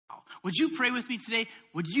Would you pray with me today?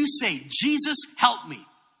 Would you say, Jesus, help me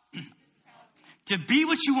to be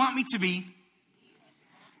what you want me to be,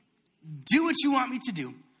 do what you want me to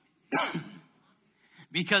do,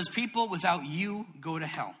 because people without you go to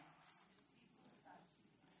hell.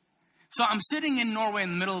 So I'm sitting in Norway in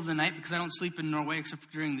the middle of the night because I don't sleep in Norway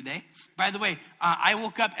except during the day. By the way, I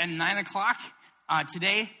woke up at 9 o'clock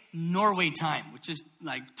today, Norway time, which is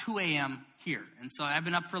like 2 a.m. here. And so I've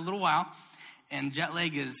been up for a little while, and jet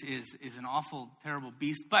lag is an awful, terrible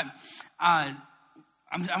beast. But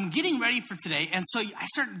I'm getting ready for today, and so I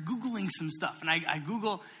started Googling some stuff. And I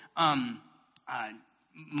Google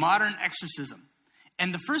modern exorcism.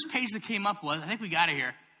 And the first page that came up was, I think we got it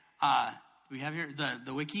here. Do we have here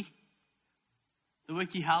the wiki? The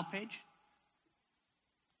WikiHow page?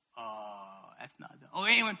 That's not.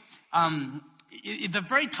 Anyway, the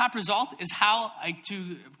very top result is how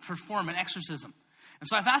to perform an exorcism. And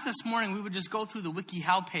so I thought this morning we would just go through the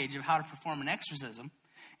WikiHow page of how to perform an exorcism,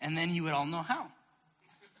 and then you would all know how.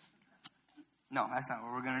 No, that's not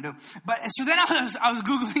what we're going to do. But so then I was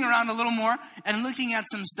Googling around a little more and looking at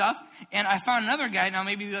some stuff, and I found another guy. Now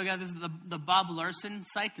maybe we got this the Bob Larson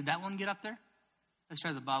site. Did that one get up there? Let's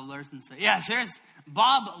try the Bob Larson site. Yeah, there's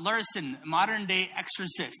Bob Larson, modern day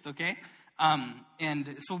exorcist. Okay,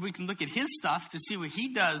 and so we can look at his stuff to see what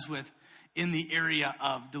he does in the area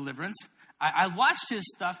of deliverance. I watched his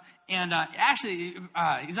stuff, and actually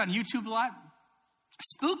he's on YouTube a lot.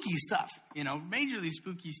 Spooky stuff, majorly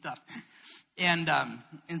spooky stuff. And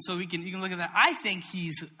so you can look at that. I think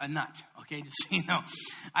he's a nut. Okay, just so you know,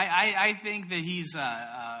 I think that he's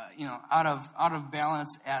out of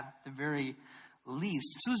balance at the very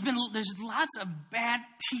least. So there's lots of bad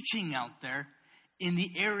teaching out there in the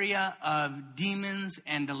area of demons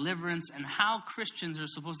and deliverance and how Christians are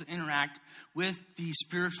supposed to interact with the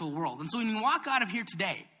spiritual world. And so when you walk out of here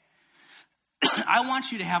today, I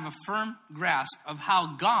want you to have a firm grasp of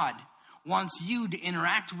how God wants you to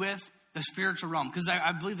interact with the spiritual realm. Because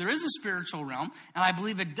I believe there is a spiritual realm, and I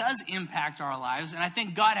believe it does impact our lives. And I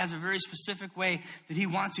think God has a very specific way that he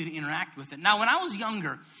wants you to interact with it. Now, when I was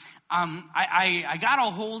younger, I got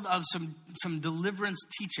a hold of some deliverance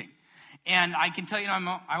teaching. And I can tell you,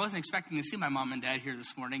 I wasn't expecting to see my mom and dad here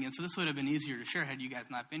this morning. And so this would have been easier to share had you guys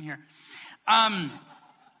not been here.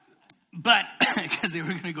 But, because they were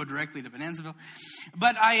going to go directly to Bonanzaville.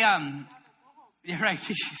 But yeah, right, could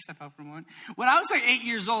you step out for a moment? When I was like 8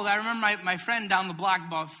 years old, I remember my friend down the block,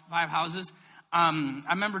 about 5 houses, I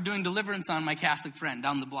remember doing deliverance on my Catholic friend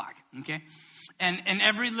down the block, okay? And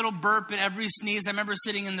every little burp and every sneeze, I remember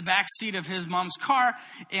sitting in the back seat of his mom's car,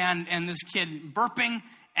 and this kid burping,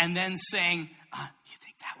 and then saying, you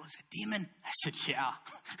think that was a demon? I said, yeah.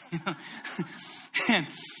 And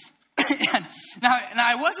now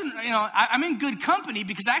I wasn't, I'm in good company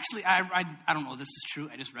because actually, I don't know if this is true.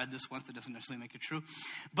 I just read this once. It doesn't necessarily make it true.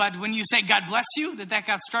 But when you say God bless you, that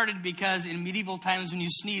got started because in medieval times when you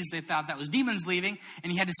sneezed, they thought that was demons leaving.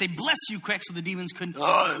 And you had to say bless you quick so the demons couldn't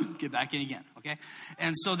get back in again. Okay.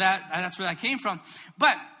 And so that's where that came from.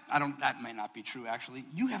 But that might not be true actually.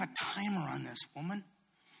 You have a timer on this, woman.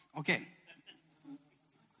 Okay.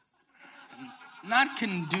 Not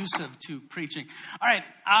conducive to preaching. All right.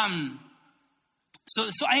 So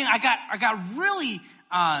I got really,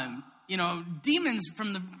 demons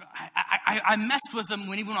from the. I messed with them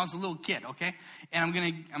even when I was a little kid. Okay, and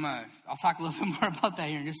I'll talk a little bit more about that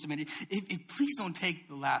here in just a minute. Please don't take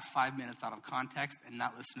the last 5 minutes out of context and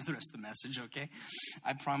not listen to the rest of the message. Okay,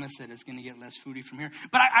 I promise that it's going to get less fruity from here.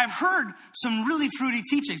 But I've heard some really fruity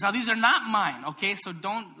teachings. Now these are not mine. Okay, so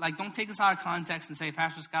don't take this out of context and say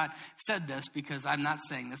Pastor Scott said this because I'm not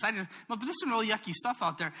saying this. But there's some real yucky stuff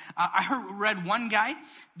out there. I read one guy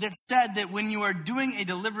that said that when you are doing a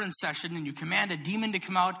deliverance session and you command a demon to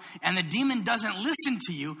come out and the demon doesn't listen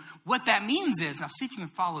to you, what that means is, now see if you can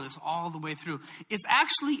follow this all the way through, it's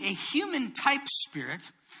actually a human type spirit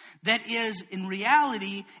that is in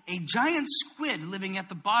reality a giant squid living at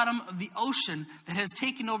the bottom of the ocean that has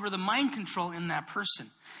taken over the mind control in that person.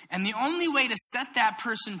 And the only way to set that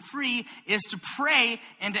person free is to pray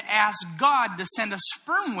and to ask God to send a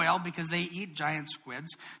sperm whale, because they eat giant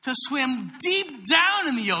squids, to swim deep down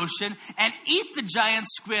in the ocean and eat the giant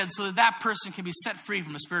squid so that person can be set free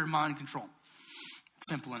from a spirit of mind control.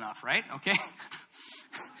 Simple enough, right? Okay?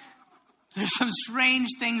 There's some strange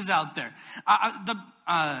things out there. The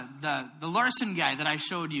Larson guy that I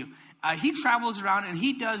showed you, he travels around and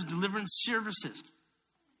he does deliverance services.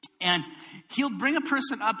 And he'll bring a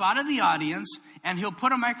person up out of the audience and he'll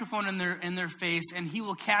put a microphone in their face and he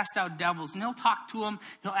will cast out devils. And he'll talk to them.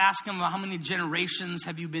 He'll ask them, how many generations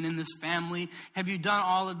have you been in this family? Have you done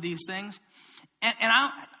all of these things?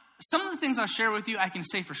 some of the things I'll share with you, I can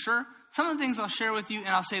say for sure. Some of the things I'll share with you, and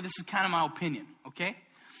I'll say this is kind of my opinion, okay?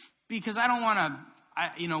 Because I don't want to,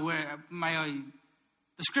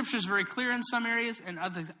 the scripture is very clear in some areas, and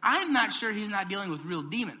others, I'm not sure he's not dealing with real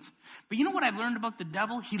demons. But you know what I've learned about the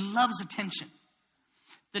devil? He loves attention.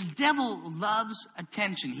 The devil loves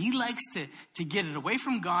attention. He likes to get it away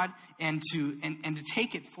from God and to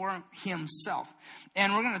take it for himself.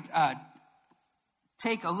 And we're going to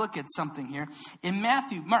take a look at something here. In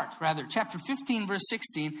Mark, chapter 15, verse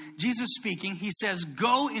 16, Jesus speaking, he says,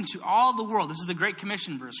 go into all the world. This is the Great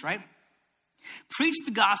Commission verse, right? Preach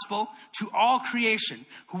the gospel to all creation.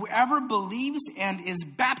 Whoever believes and is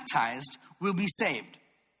baptized will be saved.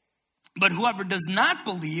 But whoever does not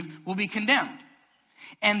believe will be condemned.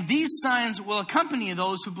 And these signs will accompany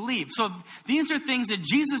those who believe. So these are things that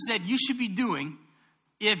Jesus said you should be doing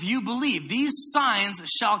if you believe. These signs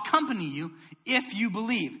shall accompany you if you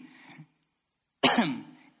believe.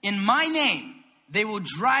 In my name, they will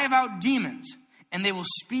drive out demons, and they will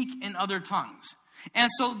speak in other tongues. And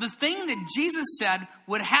so the thing that Jesus said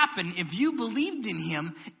would happen if you believed in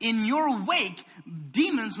him, in your wake,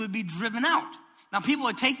 demons would be driven out. Now, people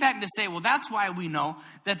would take that and to say, well, that's why we know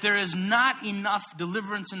that there is not enough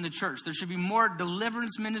deliverance in the church. There should be more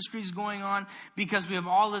deliverance ministries going on because we have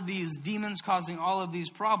all of these demons causing all of these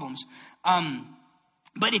problems.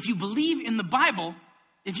 But if you believe in the Bible,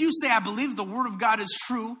 if you say, I believe the word of God is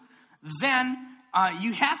true, then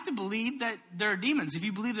you have to believe that there are demons. If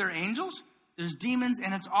you believe there are angels, there's demons,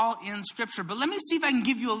 and it's all in Scripture. But let me see if I can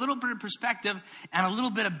give you a little bit of perspective and a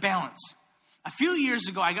little bit of balance. A few years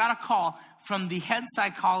ago, I got a call from the head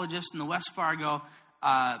psychologist in the West Fargo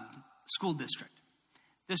school district.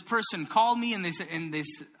 This person called me, and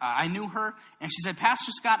I knew her, and she said,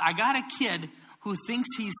 Pastor Scott, I got a kid who thinks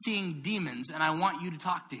he's seeing demons, and I want you to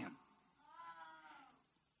talk to him.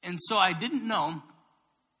 And so I didn't know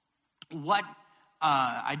what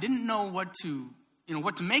to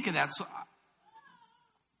make of that. So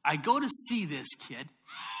I go to see this kid.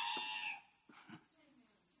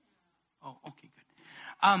 Oh, okay, good.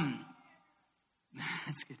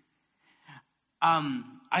 That's good.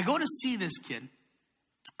 I go to see this kid,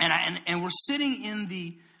 and we're sitting in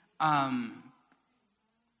the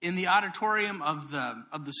auditorium of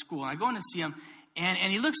the school. And I go in to see him,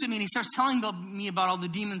 and he looks at me and he starts telling me about all the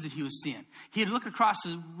demons that he was seeing. He had looked across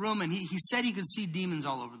the room, and he said he could see demons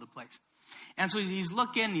all over the place. And so he's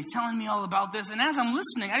looking, and he's telling me all about this. And as I'm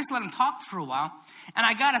listening, I just let him talk for a while. And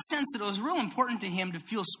I got a sense that it was real important to him to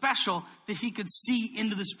feel special, that he could see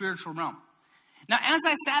into the spiritual realm. Now, as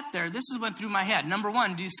I sat there, this is went through my head. Number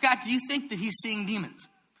one, Scott, do you think that he's seeing demons?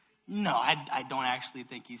 No, I don't actually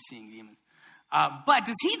think he's seeing demons. But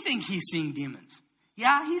does he think he's seeing demons?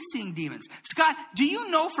 Yeah, he's seeing demons. Scott, do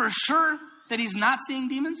you know for sure that he's not seeing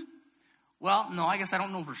demons? Well, no, I guess I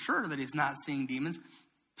don't know for sure that he's not seeing demons.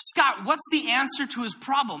 Scott, what's the answer to his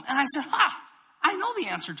problem? And I said, I know the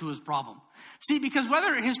answer to his problem. See, because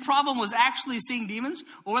whether his problem was actually seeing demons,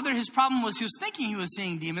 or whether his problem was he was thinking he was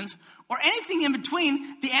seeing demons, or anything in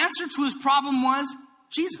between, the answer to his problem was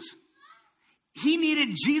Jesus. He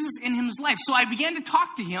needed Jesus in his life. So I began to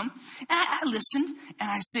talk to him, and I listened, and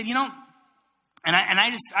I said, I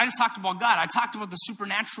just talked about God. I talked about the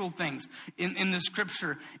supernatural things in the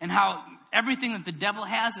scripture, and how everything that the devil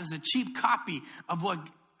has is a cheap copy of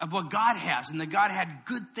what God has, and that God had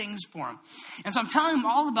good things for him. And so I'm telling him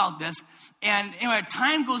all about this, and anyway,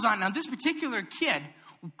 time goes on. Now, this particular kid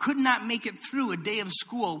could not make it through a day of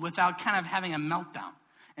school without kind of having a meltdown.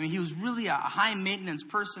 I mean, he was really a high-maintenance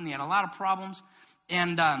person. He had a lot of problems.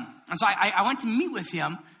 And so I went to meet with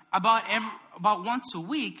him about once a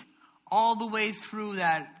week all the way through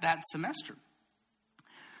that semester.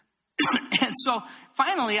 And so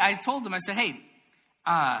finally I told him, I said, hey,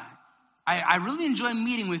 I really enjoy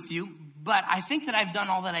meeting with you, but I think that I've done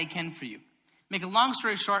all that I can for you. Make a long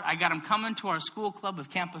story short, I got him coming to our school club with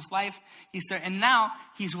Campus Life. And now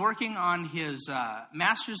he's working on his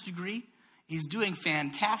master's degree. He's doing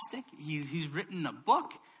fantastic. He's written a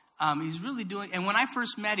book. He's really doing, and when I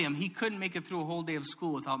first met him, he couldn't make it through a whole day of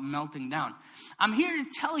school without melting down. I'm here to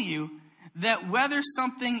tell you that whether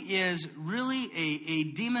something is really a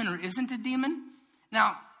demon or isn't a demon,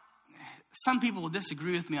 now, some people will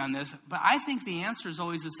disagree with me on this, but I think the answer is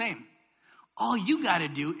always the same. All you got to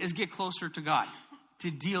do is get closer to God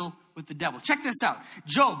to deal with the devil. Check this out.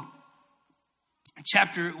 Job,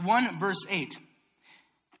 chapter 1, verse 8.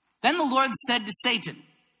 Then the Lord said to Satan,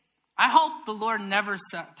 I hope the Lord never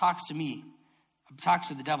talks to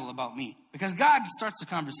the devil about me. Because God starts the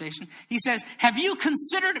conversation. He says, have you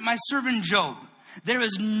considered my servant Job? There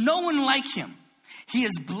is no one like him. He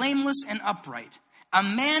is blameless and upright, a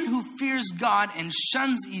man who fears God and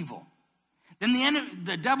shuns evil. Then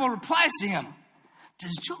the devil replies to him,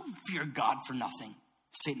 does Job fear God for nothing?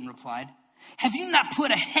 Satan replied. Have you not put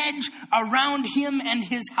a hedge around him and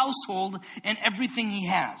his household and everything he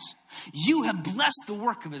has? You have blessed the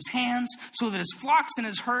work of his hands so that his flocks and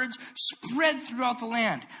his herds spread throughout the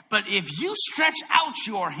land. But if you stretch out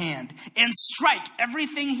your hand and strike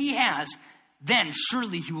everything he has, then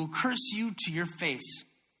surely he will curse you to your face.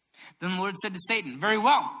 Then the Lord said to Satan, very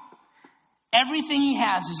well, everything he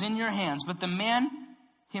has is in your hands, but the man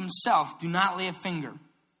himself do not lay a finger.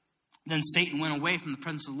 Then Satan went away from the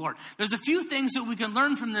presence of the Lord. There's a few things that we can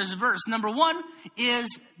learn from this verse. Number one is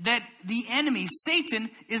that the enemy, Satan,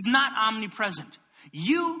 is not omnipresent.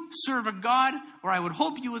 You serve a God, or I would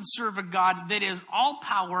hope you would serve a God that is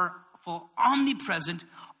all-powerful, omnipresent,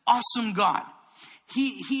 awesome God.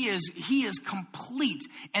 He is complete.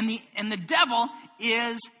 And the devil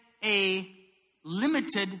is a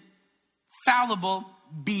limited, fallible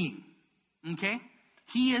being. Okay?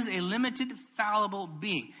 He is a limited, fallible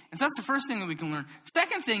being. And so that's the first thing that we can learn.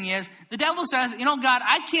 Second thing is, the devil says, God,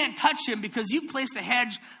 I can't touch him because you placed a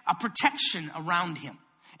hedge of protection around him.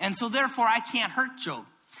 And so therefore, I can't hurt Job.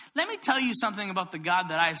 Let me tell you something about the God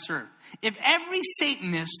that I serve. If every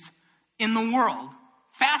Satanist in the world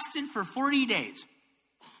fasted for 40 days,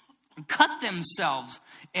 cut themselves,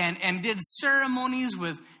 and did ceremonies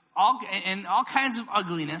with all kinds of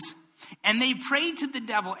ugliness, and they prayed to the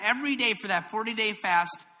devil every day for that 40-day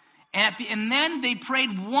fast. And then they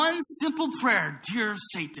prayed one simple prayer, dear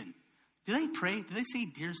Satan. Do they pray? Do they say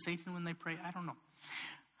dear Satan when they pray? I don't know.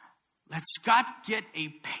 Let Scott get a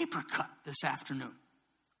paper cut this afternoon.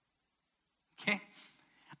 Okay?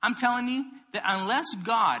 I'm telling you that unless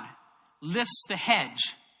God lifts the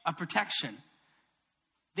hedge of protection,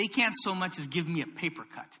 they can't so much as give me a paper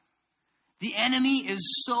cut. The enemy is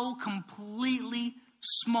so completely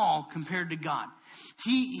small compared to God.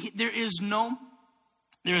 There is no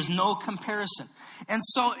comparison. And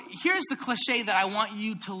so here's the cliche that I want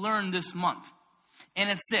you to learn this month. And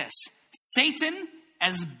it's this: Satan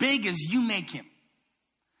as big as you make him.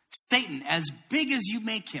 Satan as big as you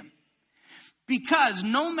make him. Because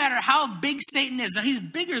no matter how big Satan is, now he's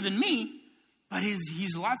bigger than me, but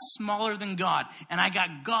he's a lot smaller than God. And I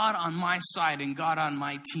got God on my side and God on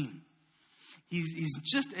my team. He's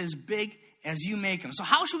just as big as you make him. So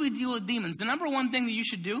how should we deal with demons? The number one thing that you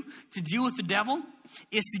should do to deal with the devil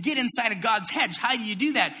is to get inside of God's hedge. How do you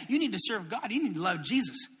do that? You need to serve God. You need to love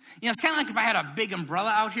Jesus. It's kind of like if I had a big umbrella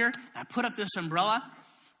out here, and I put up this umbrella,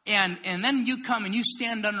 and then you come and you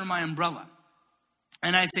stand under my umbrella.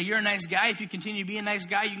 And I say, you're a nice guy. If you continue to be a nice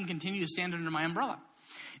guy, you can continue to stand under my umbrella.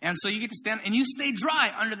 And so you get to stand, and you stay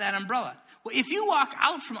dry under that umbrella. Well, if you walk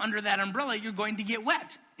out from under that umbrella, you're going to get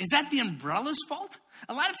wet. Is that the umbrella's fault?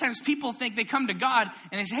 A lot of times people think they come to God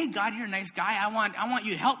and they say, hey, God, you're a nice guy. I want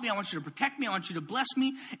you to help me. I want you to protect me. I want you to bless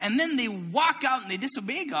me. And then they walk out and they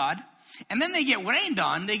disobey God. And then they get rained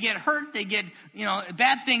on. They get hurt. They get,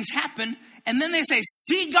 bad things happen. And then they say,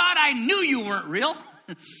 see, God, I knew you weren't real.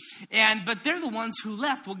 But they're the ones who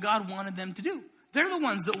left what God wanted them to do. They're the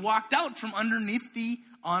ones that walked out from underneath the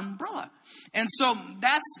umbrella. And so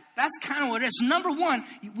that's kind of what it is. So number one,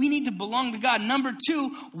 we need to belong to God. Number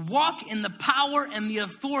two, walk in the power and the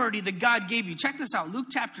authority that God gave you. Check this out. Luke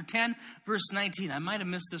chapter 10, verse 19. I might have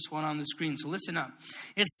missed this one on the screen, so listen up.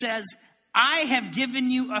 It says, I have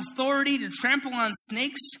given you authority to trample on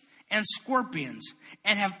snakes and scorpions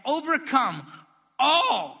and have overcome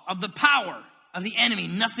all of the power of the enemy.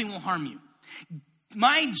 Nothing will harm you.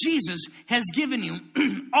 My Jesus has given you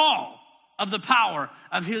all of the power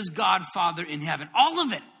of his God Father in heaven. All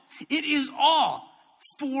of it. It is all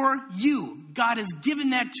for you. God has given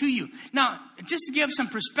that to you. Now, just to give some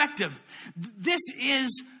perspective, this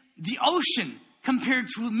is the ocean compared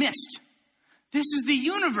to a mist. This is the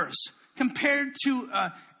universe compared to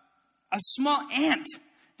a small ant.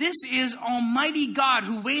 This is Almighty God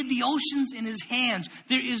who weighed the oceans in his hands.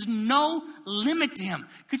 There is no limit to him.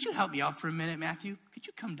 Could you help me out for a minute, Matthew? Could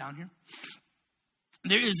you come down here?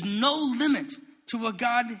 There is no limit to what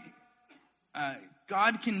God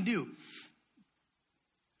can do.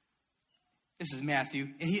 This is Matthew.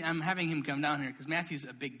 And I'm having him come down here because Matthew's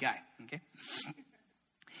a big guy. Okay.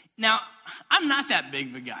 Now, I'm not that big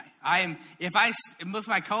of a guy. With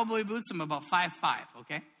my cowboy boots, I'm about 5'5",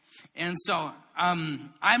 okay? And so,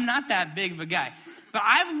 I'm not that big of a guy. But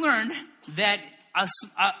I've learned that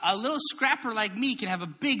a little scrapper like me can have a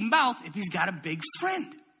big mouth if he's got a big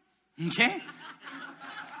friend. Okay?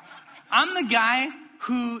 I'm the guy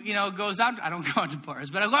who, goes out. I don't go out to bars,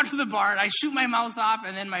 but I go out to the bar and I shoot my mouth off,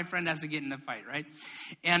 and then my friend has to get in a fight, right?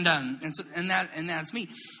 And that's me.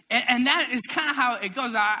 And that is kind of how it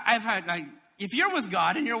goes. I've had, like, if you're with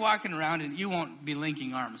God and you're walking around, and you won't be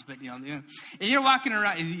linking arms, but and you're walking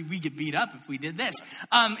around, we get beat up if we did this.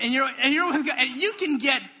 And you're with God, and you can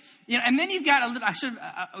get, and then you've got a little.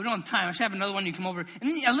 We don't have time. I should have another one. You come over, and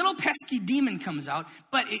then a little pesky demon comes out,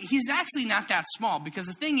 but he's actually not that small, because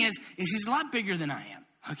the thing is he's a lot bigger than I am.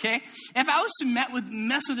 Okay, if I was to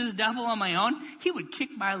mess with this devil on my own, he would kick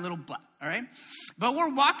my little butt. All right, but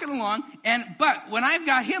we're walking along, but when I've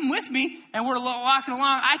got him with me and we're walking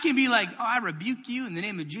along, I can be like, "Oh, I rebuke you in the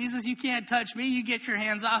name of Jesus. You can't touch me. You get your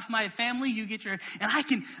hands off my family. And I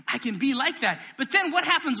can be like that." But then what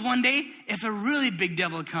happens one day if a really big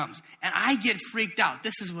devil comes and I get freaked out?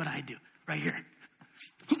 This is what I do right here.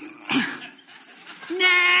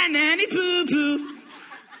 Nanny poo poo.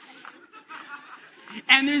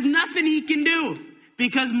 And there's nothing he can do,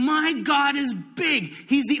 because my God is big.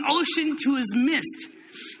 He's the ocean to his mist.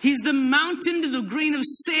 He's the mountain to the grain of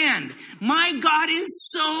sand. My God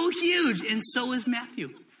is so huge, and so is Matthew.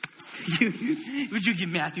 Would you give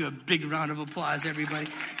Matthew a big round of applause, everybody?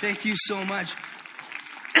 Thank you so much.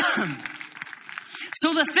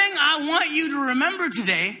 So the thing I want you to remember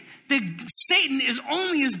today, that Satan is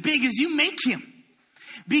only as big as you make him,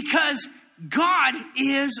 because God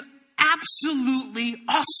is absolutely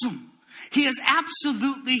awesome. He is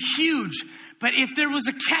absolutely huge. But if there was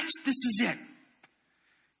a catch, this is it.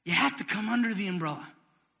 You have to come under the umbrella.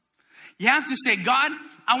 You have to say, God,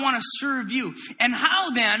 I want to serve you. And how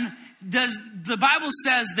then does the Bible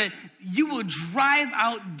says that you will drive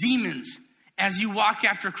out demons as you walk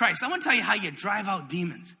after Christ? I want to tell you how you drive out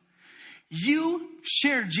demons. You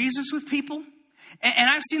share Jesus with people. And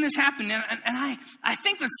I've seen this happen, and I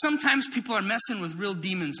think that sometimes people are messing with real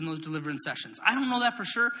demons in those deliverance sessions. I don't know that for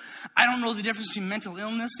sure. I don't know the difference between mental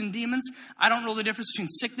illness and demons. I don't know the difference between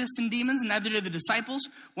sickness and demons, and neither did the disciples.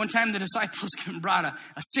 One time the disciples brought a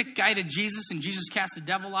sick guy to Jesus, and Jesus cast the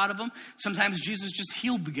devil out of him. Sometimes Jesus just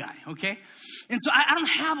healed the guy, okay? And so I don't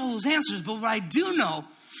have all those answers, but what I do know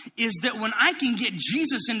is that when I can get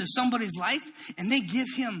Jesus into somebody's life, and they give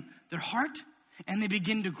him their heart, and they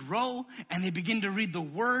begin to grow, and they begin to read the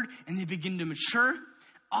word, and they begin to mature,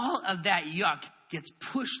 all of that yuck gets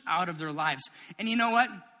pushed out of their lives. And you know what?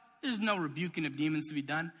 There's no rebuking of demons to be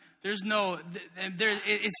done. It's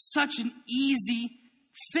such an easy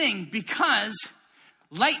thing, because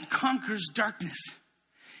light conquers darkness.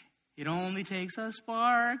 It only takes a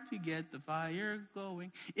spark to get the fire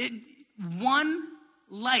glowing. One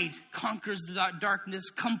light conquers the darkness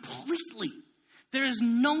completely. There is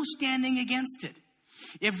no standing against it.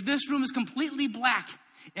 If this room is completely black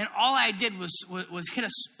and all I did was hit a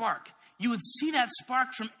spark, you would see that spark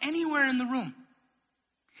from anywhere in the room.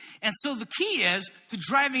 And so the key is to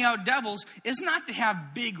driving out devils is not to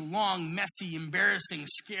have big, long, messy, embarrassing,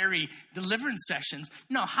 scary deliverance sessions.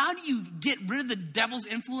 No, how do you get rid of the devil's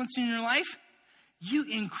influence in your life? You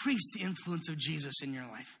increase the influence of Jesus in your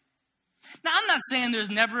life. Now, I'm not saying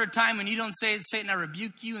there's never a time when you don't say, Satan, I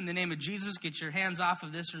rebuke you in the name of Jesus, get your hands off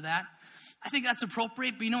of this or that. I think that's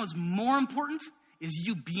appropriate, but you know what's more important is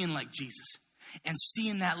you being like Jesus and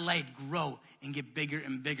seeing that light grow and get bigger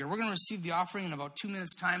and bigger. We're going to receive the offering in about 2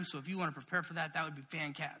 minutes' time, so if you want to prepare for that, that would be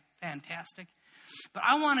fantastic. But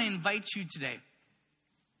I want to invite you today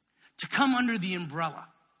to come under the umbrella,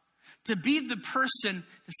 to be the person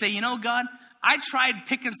to say, you know, God, I tried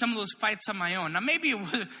picking some of those fights on my own. Now, maybe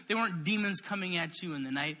they weren't demons coming at you in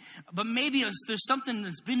the night, but maybe there's something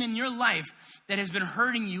that's been in your life that has been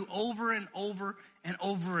hurting you over and over and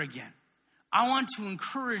over again. I want to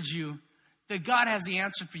encourage you that God has the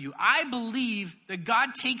answer for you. I believe that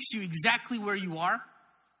God takes you exactly where you are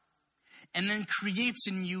and then creates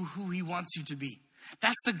in you who he wants you to be.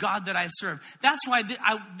 That's the God that I serve. That's why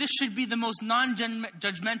this should be the most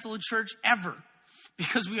non-judgmental church ever.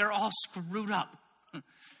 Because we are all screwed up.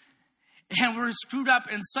 And we're screwed up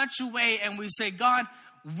in such a way, and we say, God,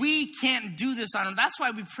 we can't do this on him. That's why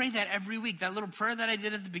we pray that every week. That little prayer that I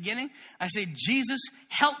did at the beginning, I say, Jesus,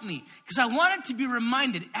 help me. Because I wanted to be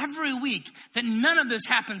reminded every week that none of this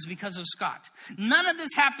happens because of Scott. None of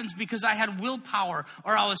this happens because I had willpower,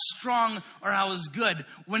 or I was strong, or I was good.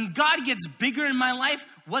 When God gets bigger in my life,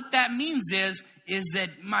 what that means is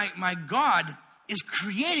that my God is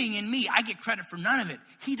creating in me. I get credit for none of it.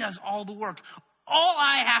 He does all the work. All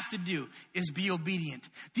I have to do is be obedient.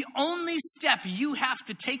 The only step you have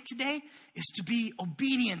to take today is to be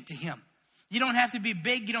obedient to him. You don't have to be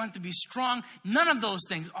big. You don't have to be strong. None of those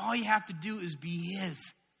things. All you have to do is be his.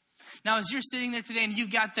 Now, as you're sitting there today and you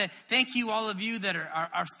got that, thank you all of you that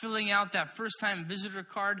are filling out that first-time visitor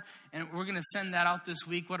card, and we're going to send that out this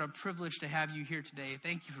week. What a privilege to have you here today.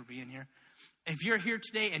 Thank you for being here. If you're here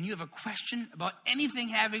today and you have a question about anything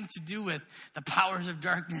having to do with the powers of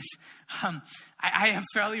darkness, I am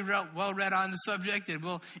fairly well read on the subject.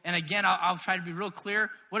 And again, I'll try to be real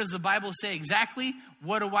clear. What does the Bible say exactly?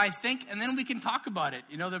 What do I think? And then we can talk about it.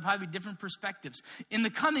 There'll probably be different perspectives. In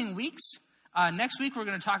the coming weeks, next week, we're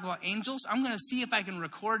going to talk about angels. I'm going to see if I can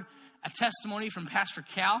record a testimony from Pastor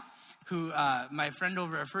Cal, who my friend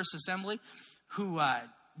over at First Assembly, who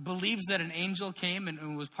believes that an angel came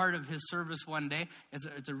and was part of his service one day.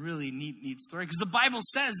 It's a really neat story, because the Bible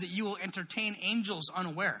says that you will entertain angels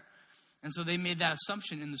unaware. And so they made that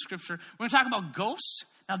assumption in the scripture. We're going to talk about ghosts.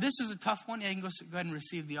 Now, this is a tough one. You can go ahead and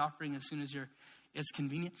receive the offering as soon as it's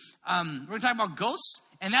convenient. We're going to talk about ghosts,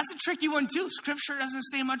 and that's a tricky one too. Scripture doesn't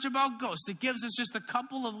say much about ghosts. It gives us just a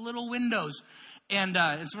couple of little windows, and so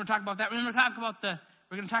we're going to talk about that. We're going to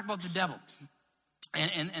talk about the devil.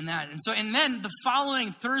 And that. And then the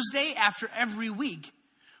following Thursday, after every week,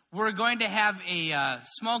 we're going to have a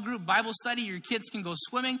small group Bible study. Your kids can go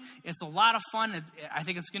swimming. It's a lot of fun. I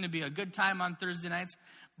think it's going to be a good time on Thursday nights.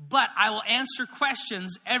 But I will answer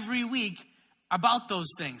questions every week about those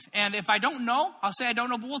things. And if I don't know, I'll say I don't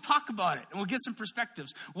know, but we'll talk about it and we'll get some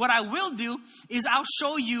perspectives. What I will do is I'll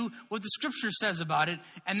show you what the scripture says about it,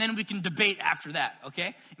 and then we can debate after that,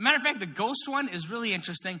 okay? Matter of fact, the ghost one is really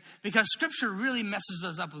interesting because scripture really messes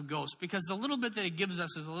us up with ghosts, because the little bit that it gives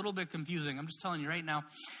us is a little bit confusing. I'm just telling you right now.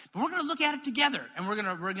 But we're going to look at it together, and we're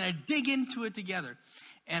going to dig into it together.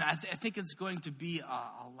 And I think it's going to be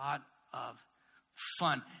a lot of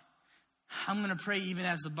fun. I'm going to pray even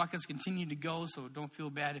as the buckets continue to go, so don't feel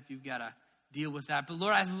bad if you've got to deal with that. But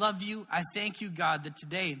Lord, I love you. I thank you, God, that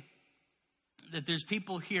today, that there's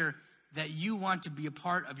people here that you want to be a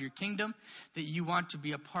part of your kingdom, that you want to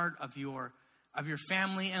be a part of your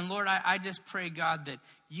family. And Lord, I just pray, God, that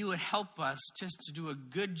you would help us just to do a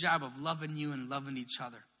good job of loving you and loving each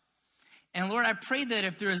other. And Lord, I pray that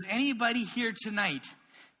if there is anybody here tonight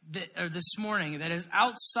or this morning that is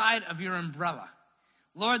outside of your umbrella,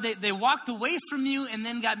 Lord, they walked away from you and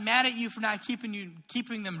then got mad at you for not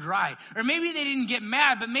keeping them dry. Or maybe they didn't get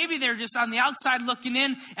mad, but maybe they're just on the outside looking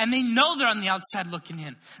in, and they know they're on the outside looking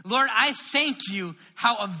in. Lord, I thank you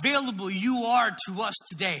how available you are to us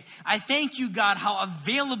today. I thank you, God, how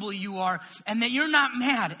available you are, and that you're not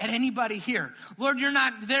mad at anybody here. Lord, you're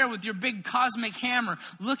not there with your big cosmic hammer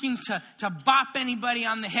looking to bop anybody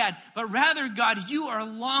on the head, but rather, God, you are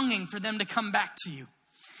longing for them to come back to you.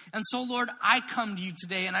 And so, Lord, I come to you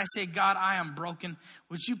today and I say, God, I am broken.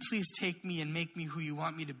 Would you please take me and make me who you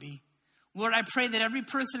want me to be? Lord, I pray that every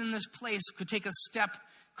person in this place could take a step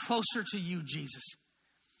closer to you, Jesus,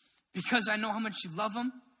 because I know how much you love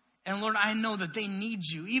them. And Lord, I know that they need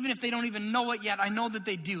you. Even if they don't even know it yet, I know that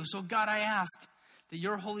they do. So God, I ask that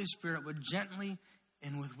your Holy Spirit would gently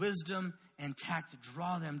and with wisdom and tact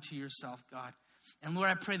draw them to yourself, God. And Lord,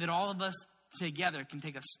 I pray that all of us together can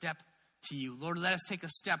take a step to you. Lord, let us take a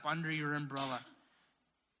step under your umbrella.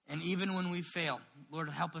 And even when we fail, Lord,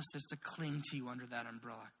 help us just to cling to you under that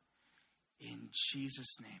umbrella. In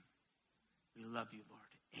Jesus' name, we love you, Lord.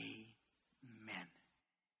 Amen.